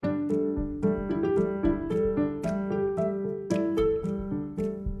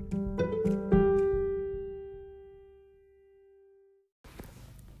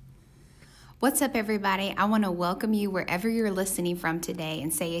What's up, everybody? I want to welcome you wherever you're listening from today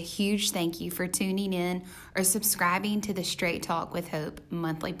and say a huge thank you for tuning in or subscribing to the Straight Talk with Hope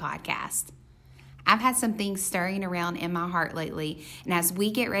monthly podcast. I've had some things stirring around in my heart lately, and as we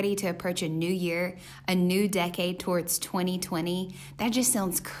get ready to approach a new year, a new decade towards 2020, that just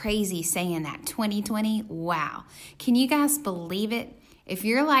sounds crazy saying that. 2020, wow. Can you guys believe it? If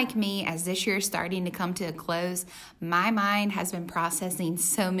you're like me, as this year is starting to come to a close, my mind has been processing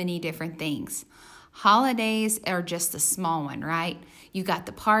so many different things. Holidays are just a small one, right? You got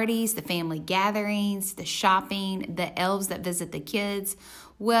the parties, the family gatherings, the shopping, the elves that visit the kids.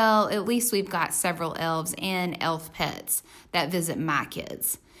 Well, at least we've got several elves and elf pets that visit my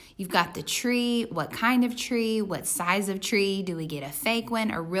kids. You've got the tree, what kind of tree, what size of tree, do we get a fake one,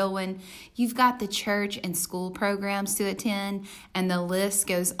 a real one? You've got the church and school programs to attend, and the list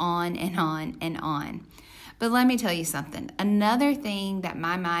goes on and on and on. But let me tell you something. Another thing that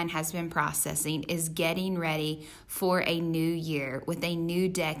my mind has been processing is getting ready for a new year with a new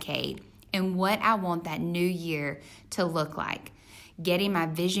decade and what I want that new year to look like. Getting my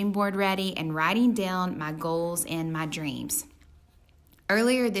vision board ready and writing down my goals and my dreams.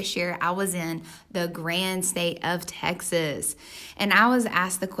 Earlier this year, I was in the grand state of Texas, and I was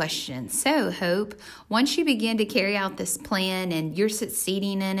asked the question, so Hope, once you begin to carry out this plan and you're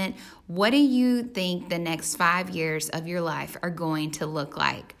succeeding in it, what do you think the next 5 years of your life are going to look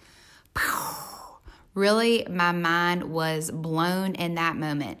like? Really, my mind was blown in that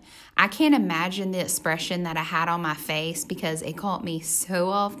moment. I can't imagine the expression that I had on my face because it caught me so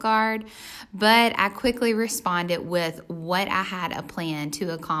off guard, but I quickly responded with what I had a plan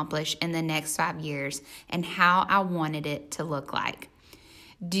to accomplish in the next 5 years and how I wanted it to look like.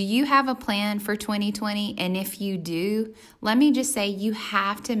 Do you have a plan for 2020? And if you do, let me just say you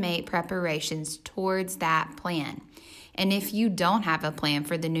have to make preparations towards that plan. And if you don't have a plan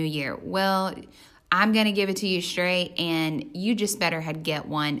for the new year, well, I'm going to give it to you straight, and you just better get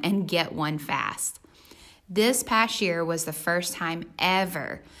one and get one fast. This past year was the first time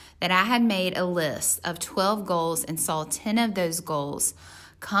ever that I had made a list of 12 goals and saw 10 of those goals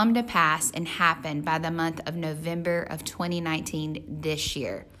come to pass and happen by the month of November of 2019 this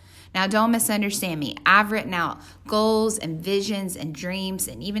year. Now, don't misunderstand me. I've written out goals and visions and dreams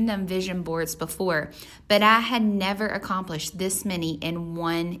and even done vision boards before, but I had never accomplished this many in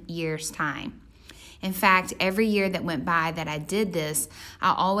 1 year's time. In fact, every year that went by that I did this,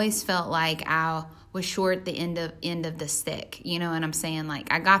 I always felt like I was short the end of the stick. You know what I'm saying?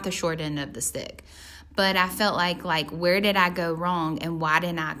 Like, I got the short end of the stick. But I felt like where did I go wrong and why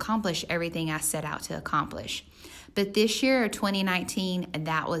didn't I accomplish everything I set out to accomplish? But this year, 2019,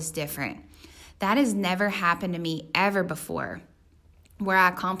 that was different. That has never happened to me ever before, where I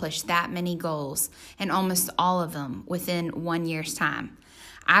accomplished that many goals and almost all of them within 1 year's time.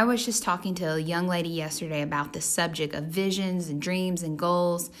 I was just talking to a young lady yesterday about the subject of visions and dreams and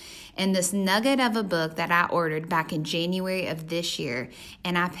goals, and this nugget of a book that I ordered back in January of this year,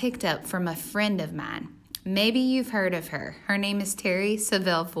 and I picked up from a friend of mine. Maybe you've heard of her. Her name is Terry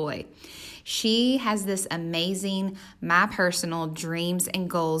Savelle Foy. She has this amazing My Personal Dreams and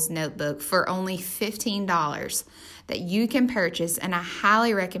Goals notebook for only $15 that you can purchase, and I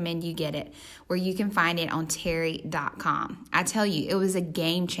highly recommend you get it, where you can find it on terry.com. I tell you, it was a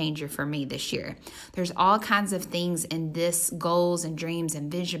game changer for me this year. There's all kinds of things in this goals and dreams and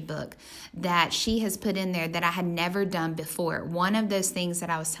vision book that she has put in there that I had never done before. One of those things that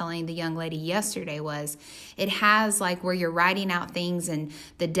I was telling the young lady yesterday was it has like where you're writing out things and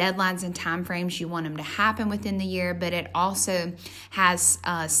the deadlines and time frames you want them to happen within the year, but it also has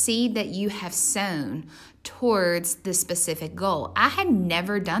a seed that you have sown towards the specific goal. I had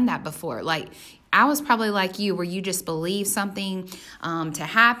never done that before. Like, I was probably like you, where you just believe something to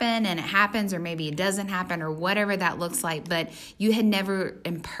happen and it happens, or maybe it doesn't happen, or whatever that looks like, but you had never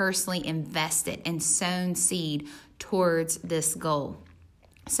personally invested and sown seed towards this goal.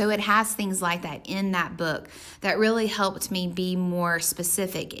 So it has things like that in that book that really helped me be more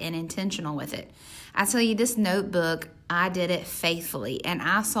specific and intentional with it. I tell you, this notebook, I did it faithfully, and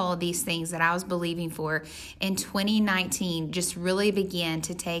I saw these things that I was believing for in 2019 just really began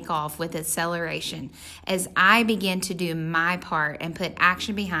to take off with acceleration as I began to do my part and put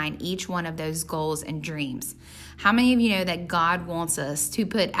action behind each one of those goals and dreams. How many of you know that God wants us to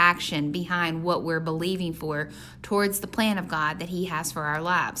put action behind what we're believing for towards the plan of God that He has for our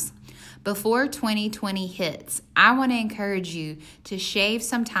lives? Before 2020 hits, I want to encourage you to shave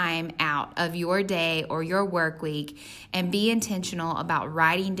some time out of your day or your work week and be intentional about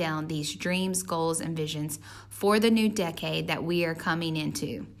writing down these dreams, goals, and visions for the new decade that we are coming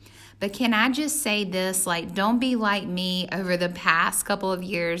into. But can I just say this, don't be like me over the past couple of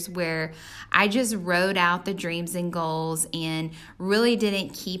years where I just wrote out the dreams and goals and really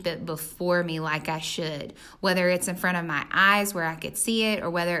didn't keep it before me like I should, whether it's in front of my eyes where I could see it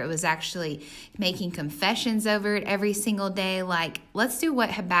or whether it was actually making confessions over it every single day. Let's do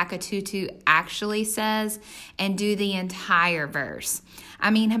what Habakkuk 2:2 actually says and do the entire verse.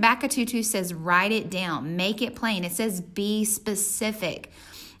 Habakkuk 2:2 says, write it down, make it plain. It says, be specific.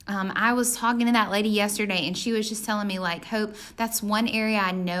 I was talking to that lady yesterday and she was just telling me Hope, that's one area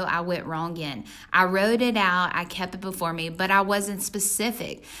I know I went wrong in. I wrote it out, I kept it before me, but I wasn't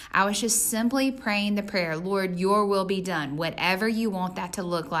specific. I was just simply praying the prayer, Lord, your will be done, whatever you want that to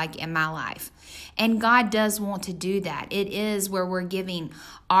look like in my life. And God does want to do that. It is where we're giving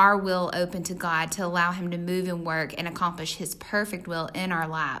our will open to God to allow him to move and work and accomplish his perfect will in our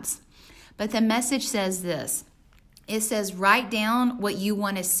lives. But the message says this. It says, write down what you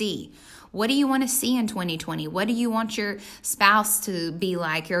want to see. What do you want to see in 2020? What do you want your spouse to be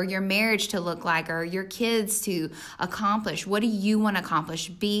like, or your marriage to look like, or your kids to accomplish? What do you want to accomplish?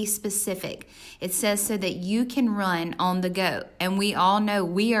 Be specific. It says so that you can run on the go. And we all know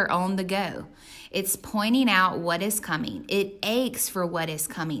we are on the go. It's pointing out what is coming. It aches for what is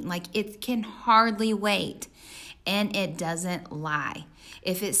coming. It can hardly wait. And it doesn't lie.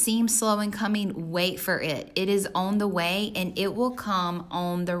 If it seems slow in coming, wait for it. It is on the way and it will come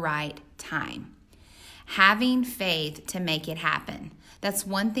on the right time. Having faith to make it happen. That's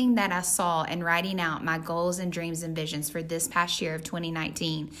one thing that I saw in writing out my goals and dreams and visions for this past year of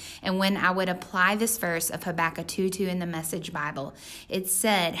 2019. And when I would apply this verse of Habakkuk 2:2 in the Message Bible, it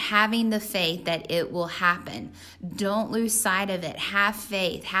said, having the faith that it will happen. Don't lose sight of it. Have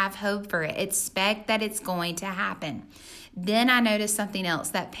faith. Have hope for it. Expect that it's going to happen. Then I noticed something else,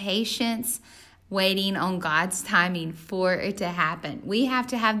 that patience, waiting on God's timing for it to happen. We have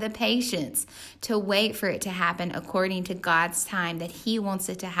to have the patience to wait for it to happen according to God's time that he wants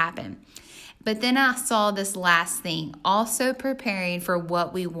it to happen. But then I saw this last thing, also preparing for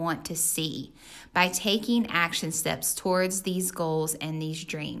what we want to see by taking action steps towards these goals and these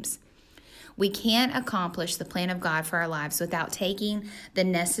dreams. We can't accomplish the plan of God for our lives without taking the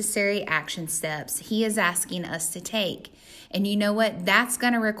necessary action steps he is asking us to take. And you know what? That's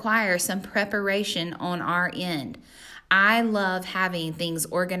going to require some preparation on our end. I love having things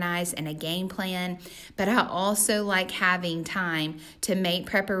organized and a game plan, but I also like having time to make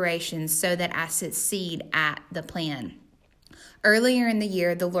preparations so that I succeed at the plan. Earlier in the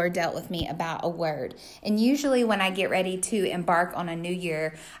year, the Lord dealt with me about a word. And usually when I get ready to embark on a new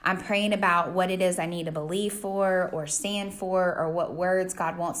year, I'm praying about what it is I need to believe for or stand for, or what words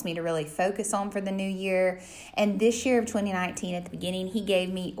God wants me to really focus on for the new year. And this year of 2019, at the beginning, he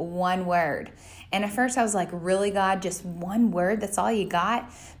gave me one word. And at first I was like, really, God, just one word? That's all you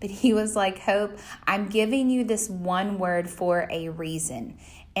got? But he was like, Hope, I'm giving you this one word for a reason.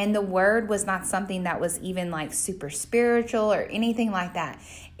 And the word was not something that was even super spiritual or anything like that.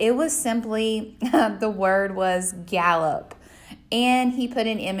 It was simply, the word was gallop. And he put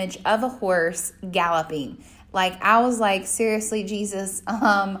an image of a horse galloping. I was like, seriously, Jesus,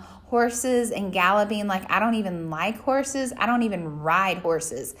 horses and galloping, I don't even like horses. I don't even ride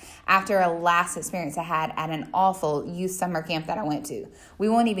horses after a last experience I had at an awful youth summer camp that I went to. We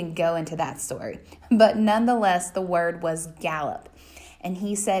won't even go into that story. But nonetheless, the word was gallop. And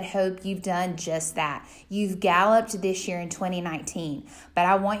he said, Hope, you've done just that. You've galloped this year in 2019, but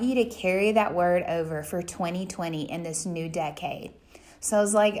I want you to carry that word over for 2020 in this new decade. So I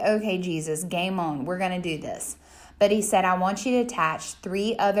was like, okay, Jesus, game on. We're going to do this. But he said, I want you to attach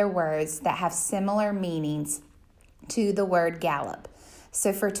 3 other words that have similar meanings to the word gallop.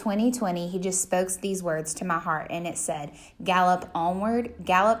 So for 2020, he just spoke these words to my heart, and it said, gallop onward,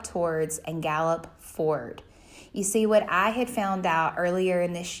 gallop towards, and gallop forward. You see, what I had found out earlier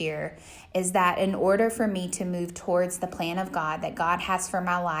in this year is that in order for me to move towards the plan of God that God has for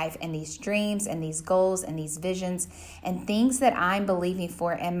my life, and these dreams and these goals and these visions and things that I'm believing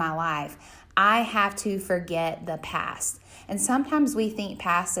for in my life, I have to forget the past. And sometimes we think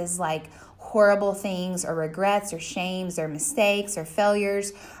past is horrible things or regrets or shames or mistakes or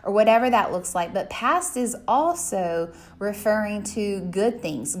failures or whatever that looks like. But past is also referring to good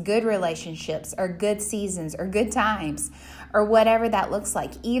things, good relationships or good seasons or good times or whatever that looks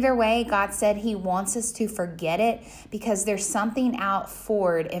like. Either way, God said he wants us to forget it because there's something out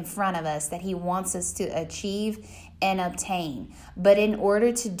forward in front of us that he wants us to achieve and obtain. But in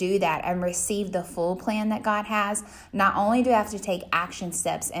order to do that and receive the full plan that God has, not only do I have to take action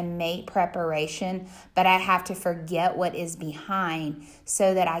steps and make preparation, but I have to forget what is behind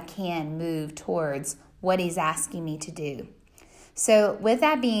so that I can move towards what he's asking me to do. So with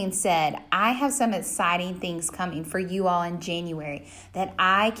that being said, I have some exciting things coming for you all in January that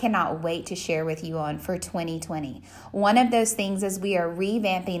I cannot wait to share with you on for 2020. One of those things is we are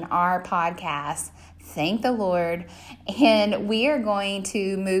revamping our podcast. Thank the Lord. And we are going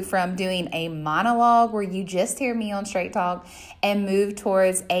to move from doing a monologue where you just hear me on Straight Talk and move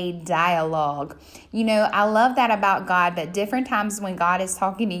towards a dialogue. You know, I love that about God, but different times when God is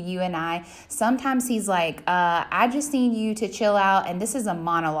talking to you and I, sometimes he's like, I just need you to chill out. And this is a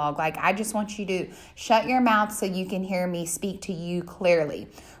monologue. Like, I just want you to shut your mouth so you can hear me speak to you clearly,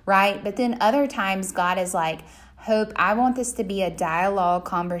 right? But then other times God is like, Hope, I want this to be a dialogue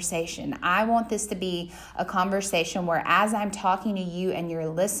conversation. I want this to be a conversation where as I'm talking to you and you're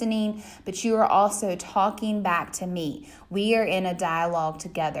listening, but you are also talking back to me. We are in a dialogue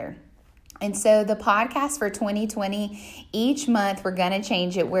together. And so the podcast for 2020, each month we're going to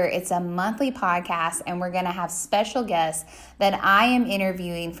change it where it's a monthly podcast and we're going to have special guests that I am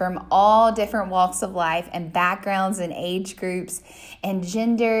interviewing from all different walks of life and backgrounds and age groups and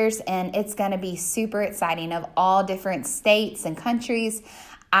genders. And it's going to be super exciting of all different states and countries.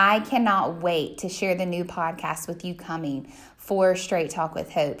 I cannot wait to share the new podcast with you coming for Straight Talk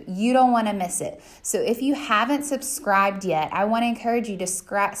with Hope. You don't want to miss it. So if you haven't subscribed yet, I want to encourage you to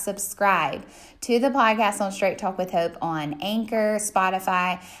subscribe to the podcast on Straight Talk with Hope on Anchor,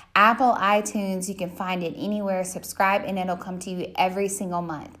 Spotify, Apple, iTunes. You can find it anywhere. Subscribe and it'll come to you every single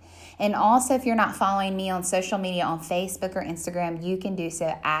month. And also, if you're not following me on social media on Facebook or Instagram, you can do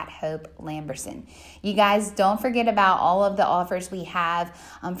so at Hope Lamberson. You guys, don't forget about all of the offers we have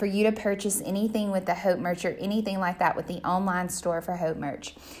for you to purchase anything with the Hope merch or anything like that with the online store for Hope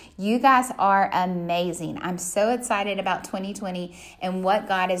merch. You guys are amazing. I'm so excited about 2020 and what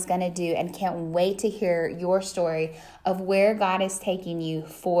God is going to do and can't wait to hear your story of where God is taking you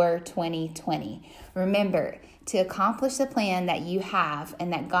for 2020. Remember, to accomplish the plan that you have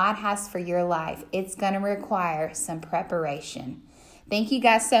and that God has for your life, it's going to require some preparation. Thank you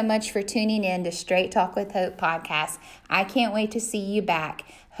guys so much for tuning in to Straight Talk with Hope podcast. I can't wait to see you back.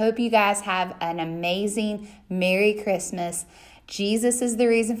 Hope you guys have an amazing Merry Christmas. Jesus is the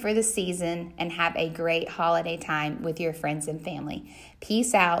reason for the season, and have a great holiday time with your friends and family.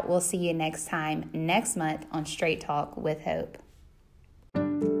 Peace out. We'll see you next time, next month on Straight Talk with Hope.